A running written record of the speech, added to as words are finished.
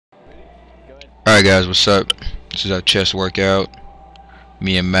Alright guys, what's up? This is our chest workout.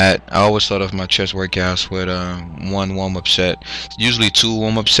 Me and Matt. I always start off my chest workouts with one warm-up set. Usually two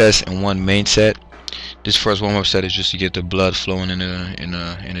warm-up sets and one main set. This first warm-up set is just to get the blood flowing in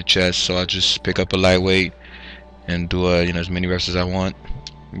the chest. So I just pick up a lightweight and do as many reps as I want.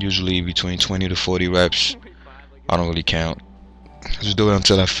 Usually between 20 to 40 reps. I don't really count. Just do it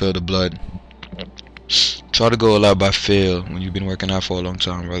until I feel the blood. Try to go a lot by feel when you've been working out for a long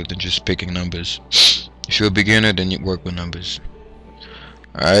time rather than just picking numbers. If you're a beginner, then you work with numbers.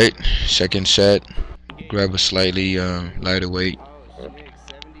 Alright, second set, grab a slightly lighter weight.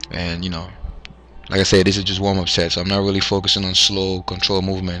 And like I said, this is just warm-up set, so I'm not really focusing on slow, controlled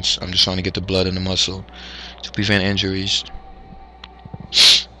movements. I'm just trying to get the blood in the muscle to prevent injuries.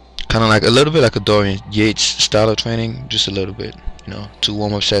 Kind of like a little bit like a Dorian Yates style of training, just a little bit. Two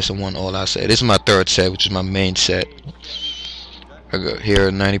warm-up sets and one all-out set. This is my third set, which is my main set. I got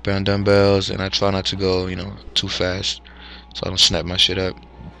here 90-pound dumbbells, and I try not to go, too fast, so I don't snap my shit up.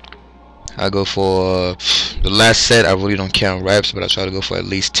 I go for the last set. I really don't count reps, but I try to go for at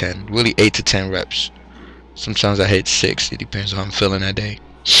least 10, really 8 to 10 reps. Sometimes I hit 6. It depends on how I'm feeling that day.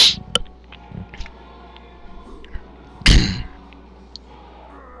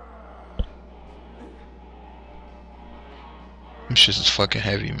 This shit is fucking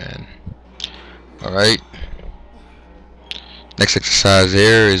heavy, man. Alright. Next exercise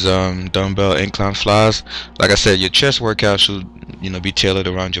here is dumbbell incline flies. Like I said, your chest workout should be tailored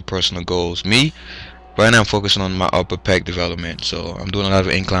around your personal goals. Me, right now I'm focusing on my upper pec development, so I'm doing a lot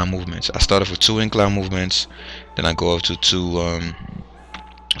of incline movements. I start off with 2 incline movements, then I go up to 2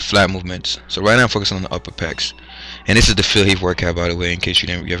 flat movements. So right now I'm focusing on the upper pecs, and this is the Phil Heath workout, by the way, in case you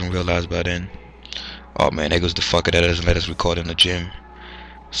haven't realized by then. Oh man, there goes the fucker that doesn't let us record in the gym.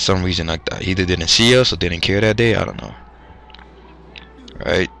 For some reason I either didn't see us or didn't care that day. I don't know.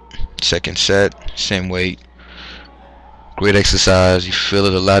 Alright, second set, same weight. Great exercise. You feel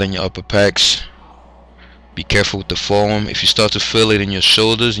it a lot in your upper pecs. Be careful with the form. If you start to feel it in your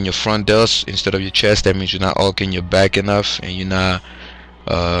shoulders and your front delts instead of your chest, that means you're not arcing your back enough and you're not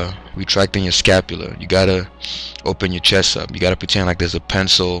retracting your scapula. You gotta open your chest up. You gotta pretend like there's a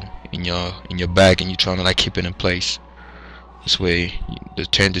pencil in your back and you're trying to like keep it in place. This way the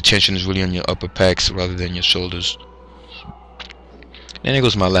tension is really on your upper pecs rather than your shoulders. Then it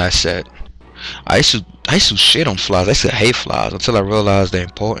goes my last set. I used to shit on flies. I used to hate flies until I realized their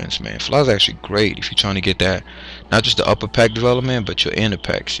importance, man. Flies are actually great if you're trying to get that, not just the upper pec development, but your inner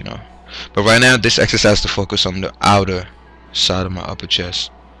pecs, But right now, this exercise is to focus on the outer side of my upper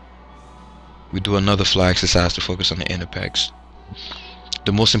chest. We do another fly exercise to focus on the inner pecs.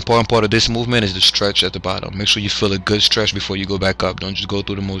 The most important part of this movement is the stretch at the bottom. Make sure you feel a good stretch before you go back up. Don't just go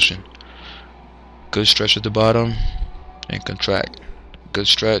through the motion. Good stretch at the bottom and contract. Good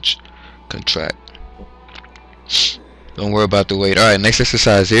stretch, contract. Don't worry about the weight. Alright, next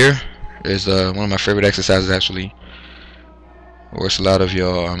exercise here is one of my favorite exercises, actually. Works a lot of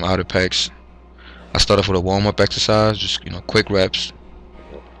your outer pecs. I start off with a warm-up exercise, just quick reps.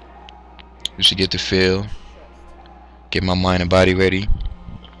 Just to get the feel, get my mind and body ready.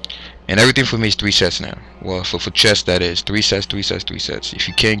 And everything for me is 3 sets now. Well, for chest, that is 3 sets, 3 sets, 3 sets. If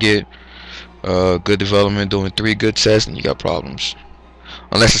you can't get good development doing 3 good sets, then you got problems.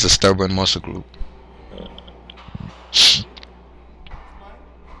 Unless it's a stubborn muscle group.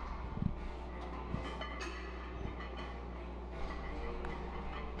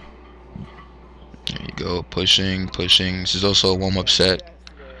 There you go, pushing. This is also a warm-up set.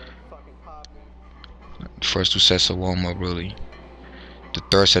 The first 2 sets are warm-up, really. The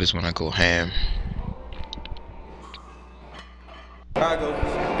third set is when I go ham. I go.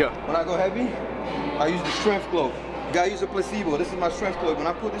 When I go heavy, I use the strength cloak. You gotta use a placebo. This is my strength cloak. When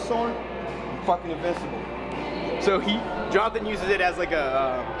I put this on, I'm fucking invincible. So Jonathan uses it as like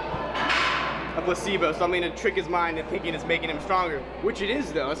a placebo, something to trick his mind and thinking it's making him stronger. Which it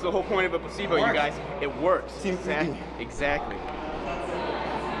is, though. That's the whole point of a placebo, you guys. It works. Exactly.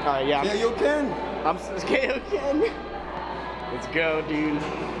 Alright, yeah. Yeah, you can. I'm scared, Ken. Let's go, dude.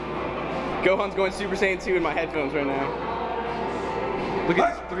 Gohan's going Super Saiyan 2 in my headphones right now. Look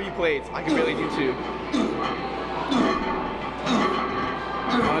at these 3 plates. I can barely do 2.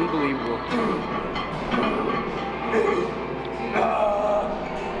 Unbelievable.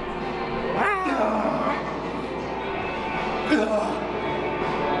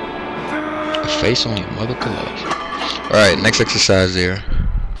 Face on your mother collage. Alright, next exercise here.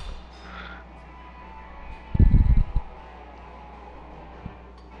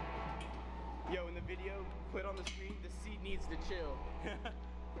 Yo, in the video, put on the screen, the seat needs to chill.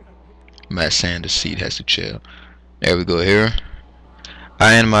 Matt saying the seat has to chill. There we go here.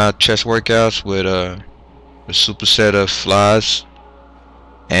 I end my chest workouts with a superset of flies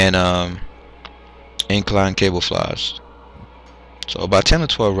and incline cable flies. So about 10 to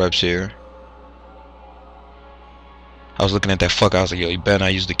 12 reps here. I was looking at that fuck. I was like, yo, you better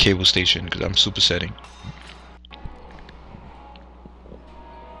not use the cable station because I'm supersetting.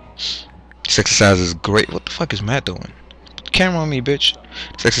 This exercise is great. What the fuck is Matt doing? Put the camera on me, bitch.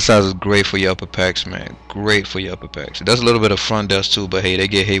 This exercise is great for your upper pecs, man. Great for your upper pecs. It does a little bit of front delts too, but hey, they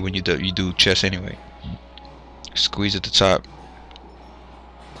get hate when you do chest anyway. Squeeze at the top.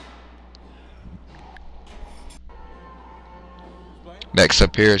 Next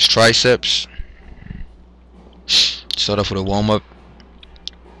up here is triceps. Start off with a warm-up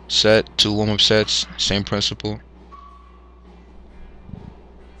set, 2 warm-up sets, same principle.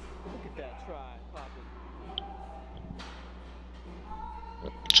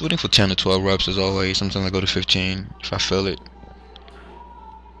 Shooting for 10 to 12 reps as always. Sometimes I go to 15 if I feel it.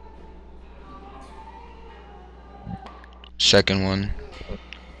 Second one,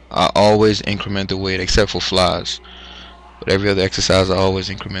 I always increment the weight except for flies. But every other exercise I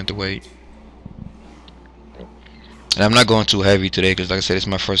always increment the weight. And I'm not going too heavy today because like I said, it's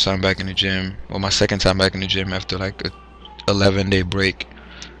my first time back in the gym. Or my second time back in the gym after like a 11-day break.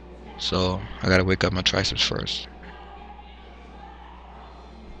 So I gotta wake up my triceps first.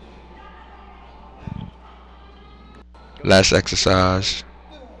 Last exercise,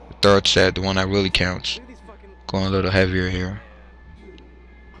 third set, the one that really counts. Going a little heavier here.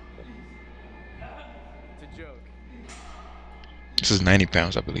 This is 90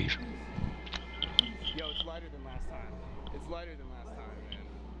 pounds, I believe. Yo, it's lighter than last time. It's lighter than last time,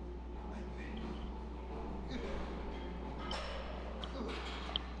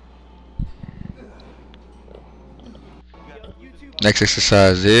 man. Next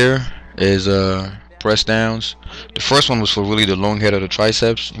exercise here is press downs. The first one was for really the long head of the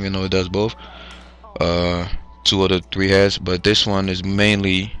triceps, even though it does both. 2 of the 3 heads, but this one is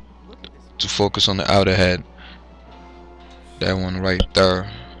mainly to focus on the outer head. That one right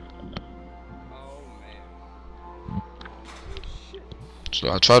there. So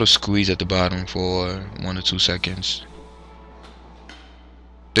I'll try to squeeze at the bottom for 1 or 2 seconds.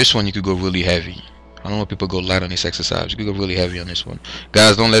 This one you could go really heavy. I don't know if people go light on this exercise. You could go really heavy on this one.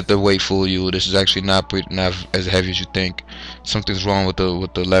 Guys, don't let the weight fool you. This is actually not as heavy as you think. Something's wrong with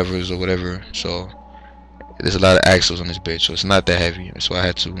the levers or whatever. So there's a lot of axles on this bitch, so it's not that heavy. That's why I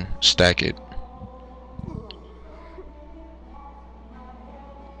had to stack it.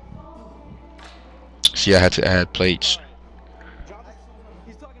 See, I had to add plates.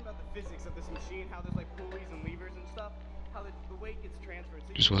 He's talking about the physics of this machine, how there's like pulleys and levers and stuff, how the weight gets transferred.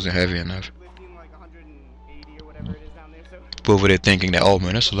 So Just wasn't heavy enough. lifting like 180 or whatever it is down there. So People over there thinking that, oh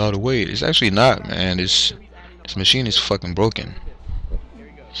man, that's a lot of weight. It's actually not, man. This machine is fucking broken. here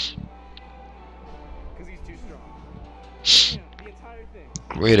he goes. Because he's too strong. The entire thing.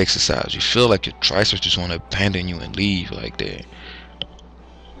 Great exercise. You feel like your triceps just want to abandon you and leave, like they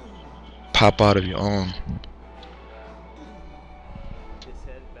pop out of your arm. This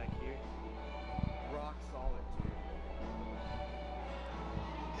head back here, rock solid.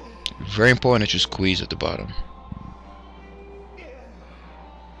 Very important that you squeeze at the bottom.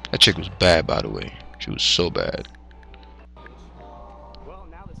 That chick was bad, by the way. She was so bad. Well,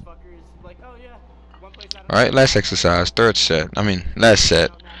 now this fucker is like, oh yeah, one place out of Alright, last exercise. Last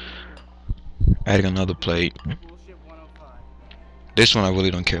set. Adding another plate. bullshit 105. This one I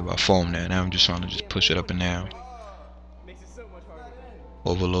really don't care about foam now. Now I'm just trying to just push it up and down. Makes it so much harder.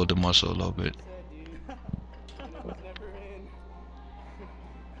 Overload the muscle a little bit. Dude. I know it's never in.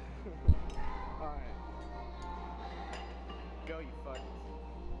 Alright. Go, you fuck.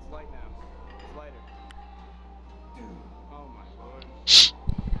 It's light now. It's lighter. Oh my lord.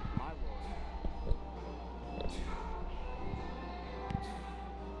 My lord.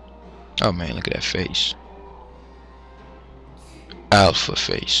 Oh man, look at that face. Alpha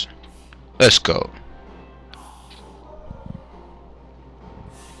face. Let's go.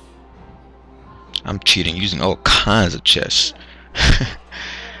 I'm cheating using all kinds of chest.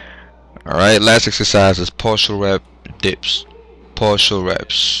 Alright, last exercise is partial rep dips. Partial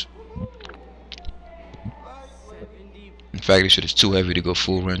reps. In fact, this shit is too heavy to go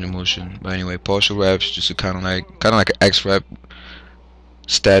full range of motion. But anyway, partial reps, just to kind of like an X rep,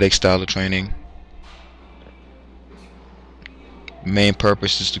 static style of training. Main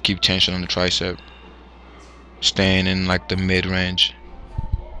purpose is to keep tension on the tricep, staying in like the mid range.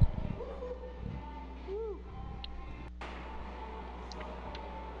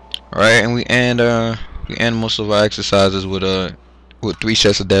 Alright, and we end most of our exercises with 3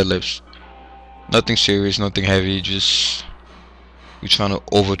 sets of deadlifts. Nothing serious, nothing heavy, just We're trying to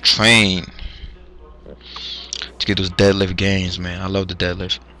overtrain to get those deadlift gains, man. I love the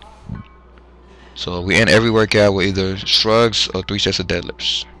deadlift. So we end every workout with either shrugs or 3 sets of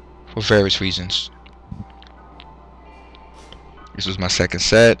deadlifts for various reasons. This was my second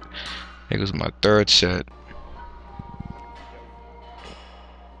set. It was my third set.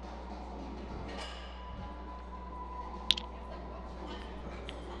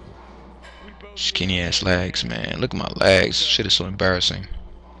 Skinny ass legs, man. Look at my legs. Shit is so embarrassing.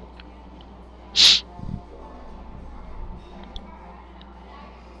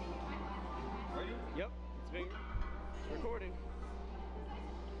 Yep, it's big. It's recording.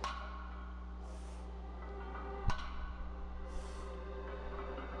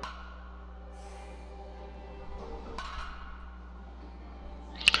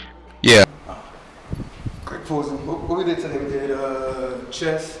 Yeah. Quick pause. What we did today? We did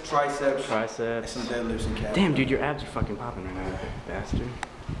chest, triceps, and some deadlifts and calves. Damn, dude, your abs are fucking popping right now, bastard.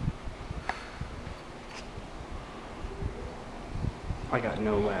 I got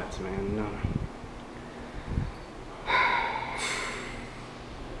no lats, man. None.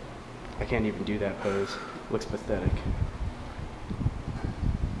 I can't even do that pose. Looks pathetic.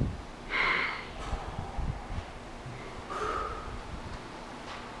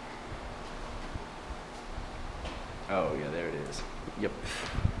 Oh, yeah, there it is. Yep.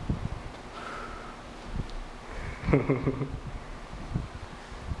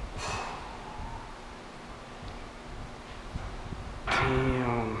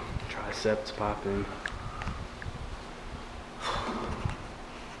 Damn. Triceps popping.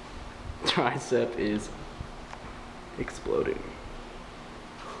 Tricep is exploding.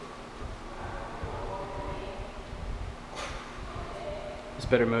 This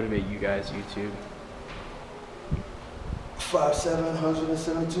better motivate you guys, YouTube. 5'7",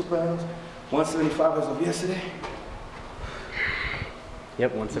 172 pounds, 175 as of yesterday.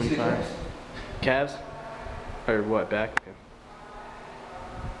 Yep, 175. Calves? Or what, back? Okay.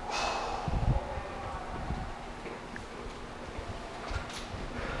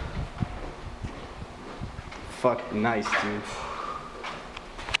 Fuck, nice, dude.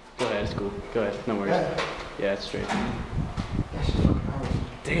 Go ahead, it's cool. Go ahead, no worries. Yeah, it's straight.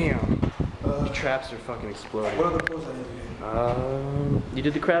 Damn. Your traps are fucking exploding. What other pose I did? You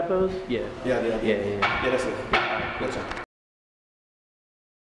did the crab pose? Yeah. Yeah, that's it. That's it.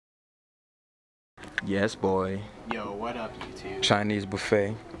 Yes, boy. Yo, what up, YouTube? Chinese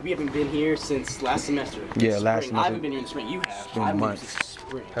buffet. We haven't been here since last semester. Yeah, Spring. last semester. I haven't been here in spring. You have. been I've been here months. since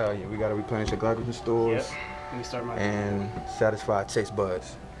spring. Hell yeah, we gotta replenish the glycogen stores. Yep. Let me start my. And satisfy taste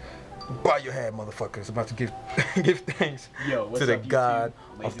buds. Bow your head, motherfuckers. About to give give thanks Yo, what's to the up, YouTube? God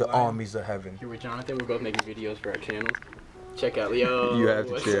Lazy of the Lion. armies of heaven. Here with Jonathan, we're both making videos for our channel. Check out, yo. You have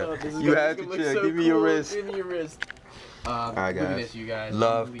to what's chill. up? This is You gonna- have this to is gonna chill. look so Give me your cool. wrist. Give me your wrist. Alright, Look at guys. this, you guys.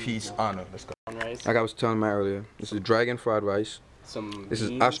 Love, Unbelievable. peace, honor. Let's go. On rice. Like I was telling Matt earlier, this is dragon fried rice. Some. This is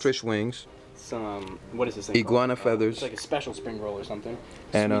beans, ostrich wings. Some. What is this thing? Iguana called? feathers. It's like a special spring roll or something.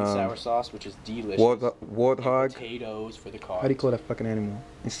 And, Sweet and sour sauce, which is delicious. Warthog. And potatoes for the carbs. How do you call that fucking animal?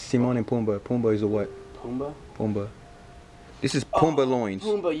 It's Simon and Pumbaa. Pumbaa is a what? Pumbaa? Pumbaa. This is Pumbaa loins.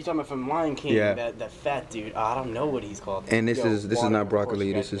 Pumbaa, you talking about from Lion King? Yeah. That fat dude. I don't know what he's called. And this Yo, is water, not of course, broccoli.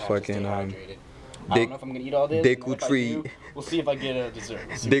 you guys This is have to fucking stay hydrated. I don't know if I'm gonna eat all this. Deku If I tree. do, we'll see if I get a dessert.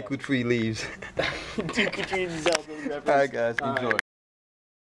 Deku tree leaves. Deku tree Zelda reference. Alright guys, All enjoy. right.